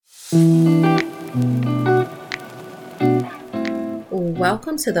Welcome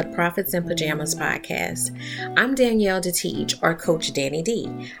to the Profits in Pajamas podcast. I'm Danielle DeTeach, or Coach Danny D,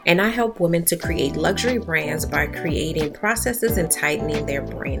 and I help women to create luxury brands by creating processes and tightening their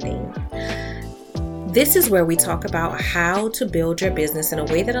branding. This is where we talk about how to build your business in a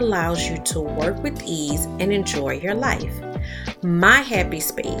way that allows you to work with ease and enjoy your life. My happy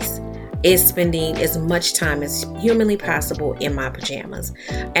space is spending as much time as humanly possible in my pajamas,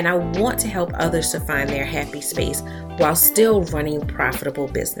 and I want to help others to find their happy space while still running profitable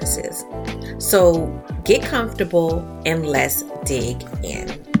businesses. So get comfortable and let's dig in.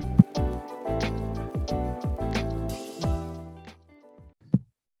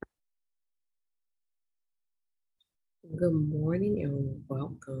 Good morning and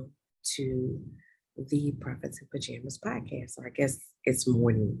welcome to the Profits in Pajamas podcast. Or I guess it's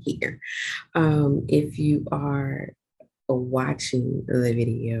morning here. If you are watching the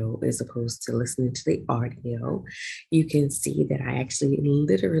video as opposed to listening to the audio, you can see that I actually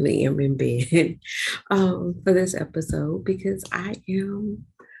literally am in bed for this episode because I am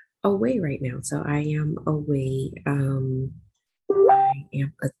away right now. So I am away. I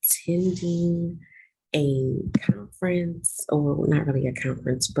am attending a conference, or not really a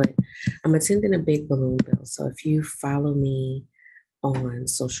conference, but I'm attending a big balloon bill. So if you follow me on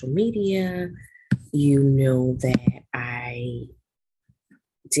social media, you know that I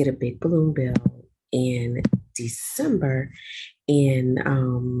did a big balloon bill in December in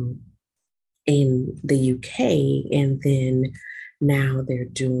the UK, and then now they're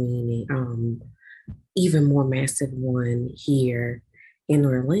doing even more massive one here in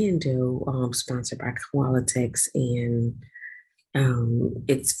Orlando, sponsored by Qualitex, and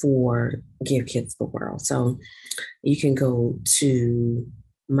it's for Give Kids the World. So you can go to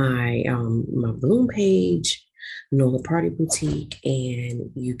my my balloon page, Nola Party Boutique,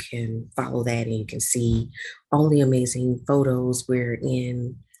 and you can follow that, and you can see all the amazing photos. We're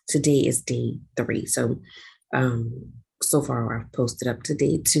in, today is day 3, so so far I've posted up to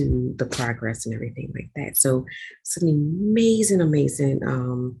date to the progress and everything like that. So it's an amazing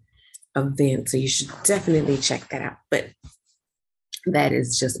event. So you should definitely check that out. But that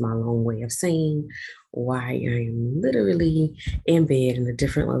is just my long way of saying why I am literally in bed in a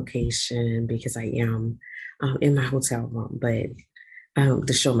different location, because I am in my hotel room, but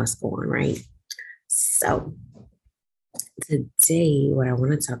the show must go on, right? So today, what I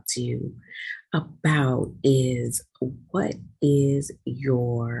want to talk to you about is, what is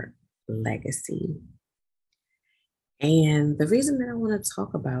your legacy? And the reason that I want to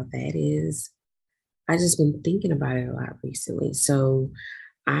talk about that is I just been thinking about it a lot recently. So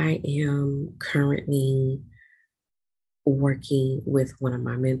I am currently working with one of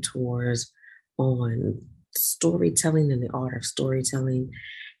my mentors on storytelling and the art of storytelling.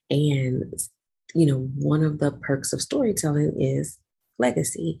 And, one of the perks of storytelling is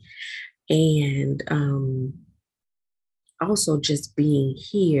legacy. And also just being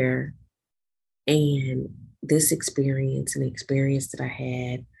here, and this experience, an experience that I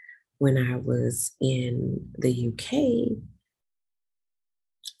had when I was in the UK,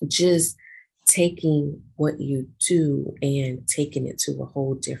 just taking what you do and taking it to a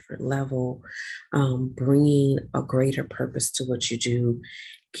whole different level, bringing a greater purpose to what you do,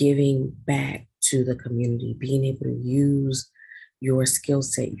 giving back to the community, being able to use your skill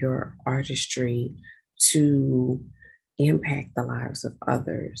set, your artistry to impact the lives of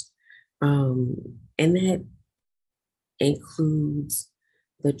others. And that includes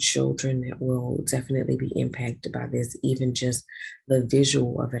the children that will definitely be impacted by this. Even just the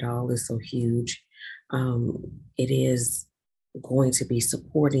visual of it all is so huge. It is going to be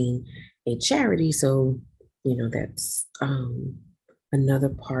supporting a charity, so that's another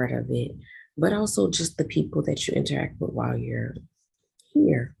part of it. But also just the people that you interact with while you're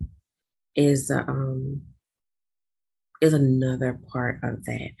here is another part of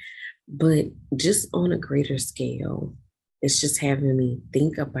that. But just on a greater scale, it's just having me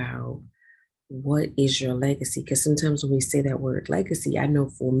think about, what is your legacy? Because sometimes when we say that word legacy, I know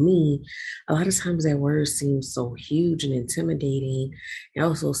for me, a lot of times that word seems so huge and intimidating. It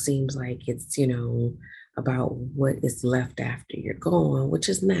also seems like it's, about what is left after you're gone, which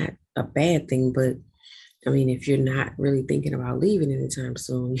is not a bad thing. But I mean, if you're not really thinking about leaving anytime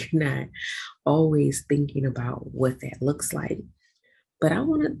soon, you're not always thinking about what that looks like. But I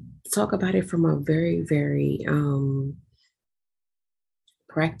want to talk about it from a very, very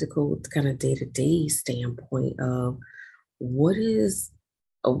practical kind of day-to-day standpoint of, what is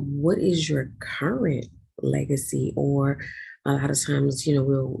your current legacy? Or a lot of times,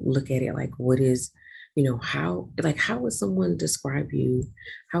 we'll look at it like, what is How would someone describe you?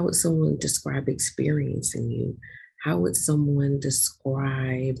 How would someone describe experiencing you? How would someone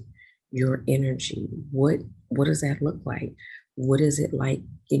describe your energy? What does that look like? What is it like,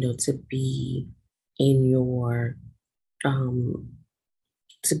 to be in your um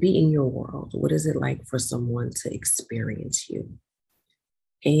to be in your world? What is it like for someone to experience you?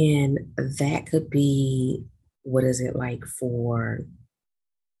 And that could be, what is it like for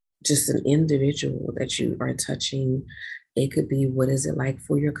just an individual that you are touching? It could be, what is it like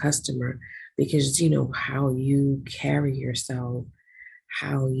for your customer? Because how you carry yourself,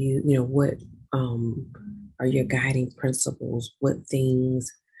 how what um are your guiding principles, what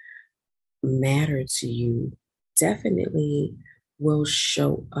things matter to you, definitely will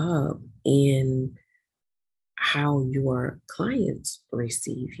show up in how your clients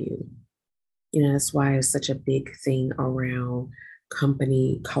receive you. That's why it's such a big thing around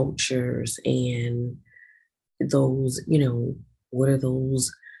company cultures and those, what are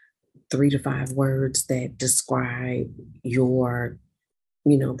those 3 to 5 words that describe your,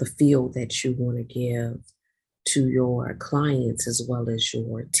 the feel that you want to give to your clients as well as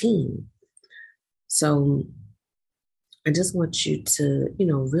your team. So I just want you to,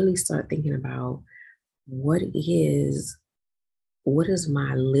 really start thinking about what is what is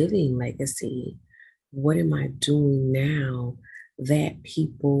my living legacy? What am I doing now that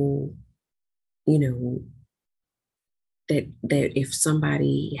people, you know, that if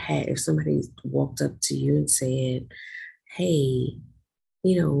somebody walked up to you and said, "Hey,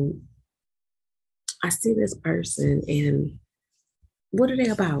 you know, I see this person and what are they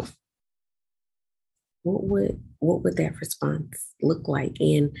about?" What would that response look like?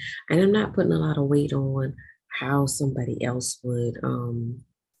 And I'm not putting a lot of weight on how somebody else would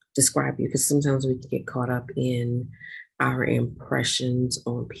describe you, because sometimes we can get caught up in our impressions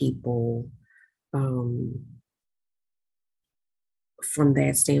on people um, from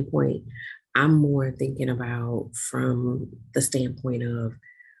that standpoint. I'm more thinking about from the standpoint of,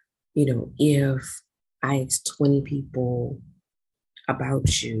 if I asked 20 people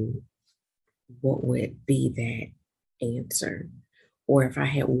about you, what would be that answer? Or if I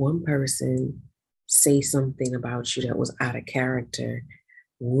had one person say something about you that was out of character,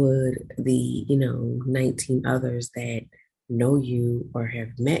 would the, 19 others that know you or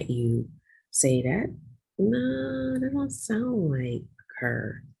have met you say that? No, that don't sound like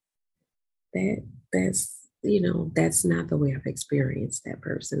her. That's not the way I've experienced that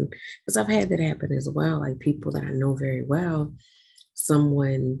person. Because I've had that happen as well. Like people that I know very well,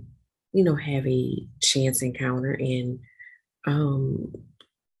 someone, have a chance encounter and um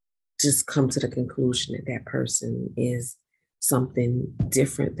just come to the conclusion that that person is something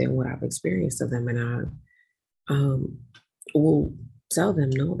different than what I've experienced of them. And I will tell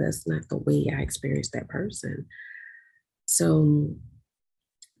them, no, that's not the way I experienced that person. So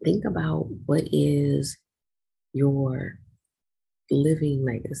think about, what is your living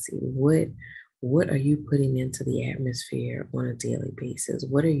legacy? What are you putting into the atmosphere on a daily basis?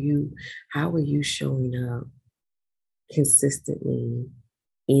 How are you showing up consistently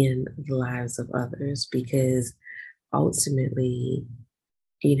in the lives of others? Because ultimately,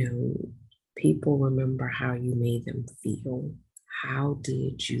 you know, people remember how you made them feel. How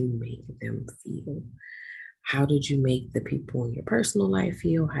did you make them feel? How did you make the people in your personal life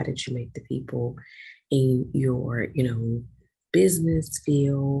feel? How did you make the people in your, business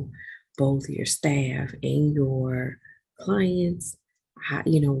feel, both your staff and your clients?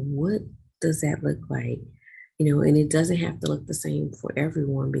 What does that look like? And it doesn't have to look the same for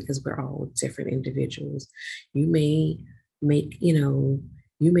everyone because we're all different individuals. You may make, you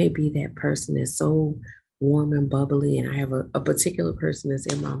may be that person that's so warm and bubbly. And I have a particular person that's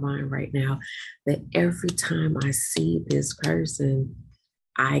in my mind right now that every time I see this person,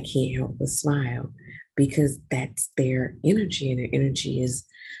 I can't help but smile because that's their energy. And their energy is,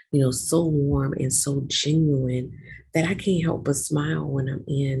 so warm and so genuine that I can't help but smile when I'm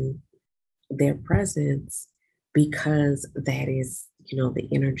in their presence, because that is, the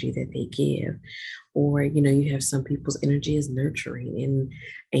energy that they give. Or you have some people's energy is nurturing,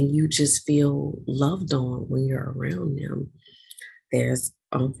 and you just feel loved on when you're around them. There's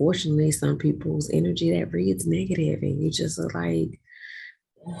unfortunately some people's energy that reads negative, and you just are like,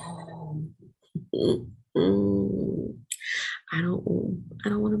 oh, mm, mm, I don't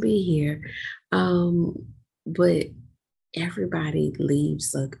want to be here. um but everybody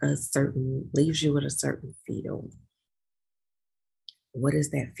leaves you with a certain feel. What is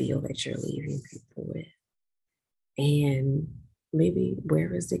that feel that you're leaving people with? And maybe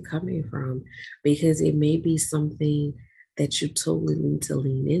where is it coming from? Because it may be something that you totally need to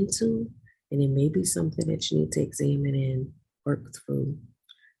lean into, And it may be something that you need to examine and work through.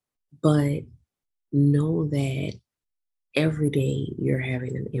 But know that every day you're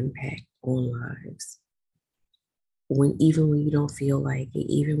having an impact on lives. Even when you don't feel like it,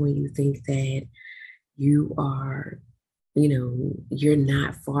 even when you think that you are, you're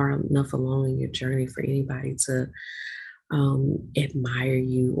not far enough along in your journey for anybody to admire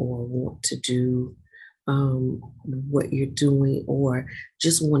you or want to do what you're doing, or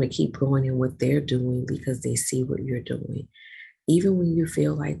just want to keep going in what they're doing because they see what you're doing. Even when you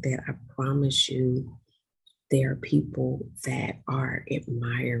feel like that, I promise you, there are people that are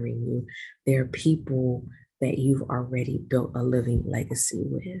admiring you. There are people that you've already built a living legacy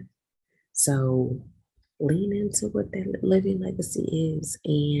with. So lean into what that living legacy is,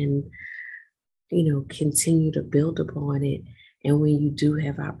 and continue to build upon it. And when you do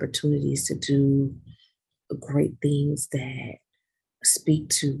have opportunities to do great things that speak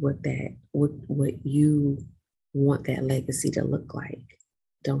to what you want that legacy to look like,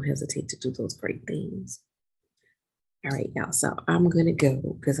 don't hesitate to do those great things. All right, y'all. So I'm gonna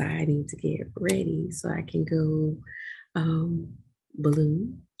go because I need to get ready so I can go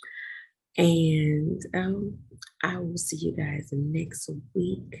balloon. And I will see you guys next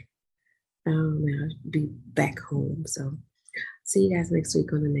week. I'll be back home. So see you guys next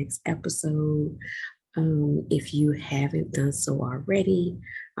week on the next episode. If you haven't done so already,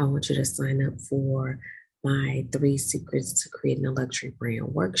 I want you to sign up for my 3 Secrets to Creating a Luxury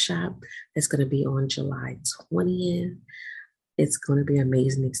Brand workshop. That's going to be on July 20th. It's going to be an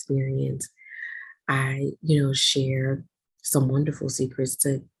amazing experience. I, share some wonderful secrets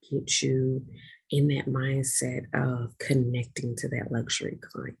to get you in that mindset of connecting to that luxury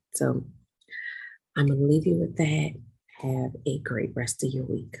client. So I'm going to leave you with that. Have a great rest of your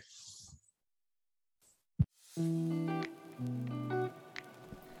week.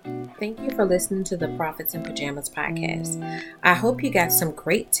 Thank you for listening to the Profits in Pajamas podcast. I hope you got some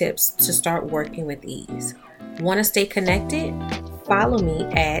great tips to start working with ease. Want to stay connected? Follow me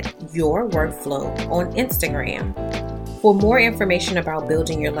at Your Workflow on Instagram. For more information about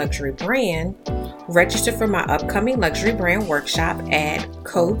building your luxury brand, register for my upcoming luxury brand workshop at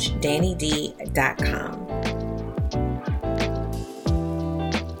CoachDannyD.com.